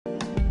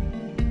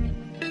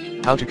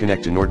How to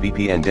connect to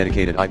NordVPN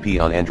dedicated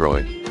IP on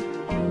Android.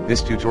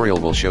 This tutorial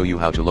will show you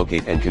how to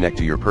locate and connect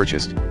to your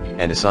purchased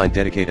and assigned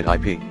dedicated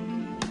IP.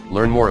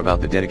 Learn more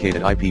about the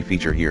dedicated IP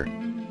feature here.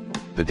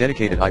 The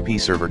dedicated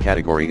IP server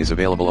category is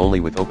available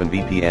only with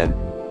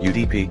OpenVPN,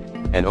 UDP,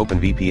 and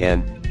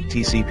OpenVPN,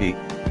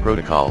 TCP,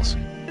 protocols.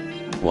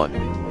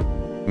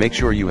 1. Make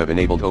sure you have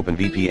enabled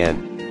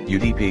OpenVPN,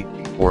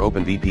 UDP, or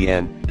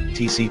OpenVPN,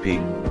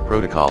 TCP,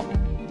 protocol.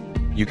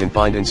 You can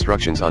find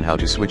instructions on how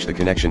to switch the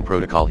connection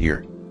protocol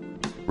here.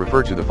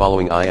 Refer to the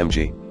following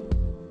IMG.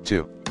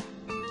 2.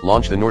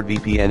 Launch the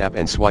NordVPN app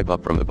and swipe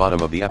up from the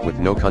bottom of the app with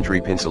no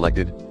country pin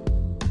selected.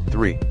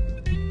 3.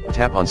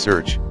 Tap on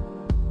search.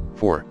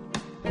 4.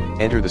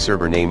 Enter the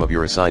server name of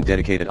your assigned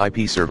dedicated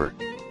IP server.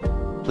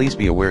 Please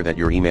be aware that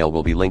your email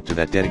will be linked to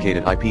that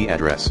dedicated IP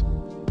address.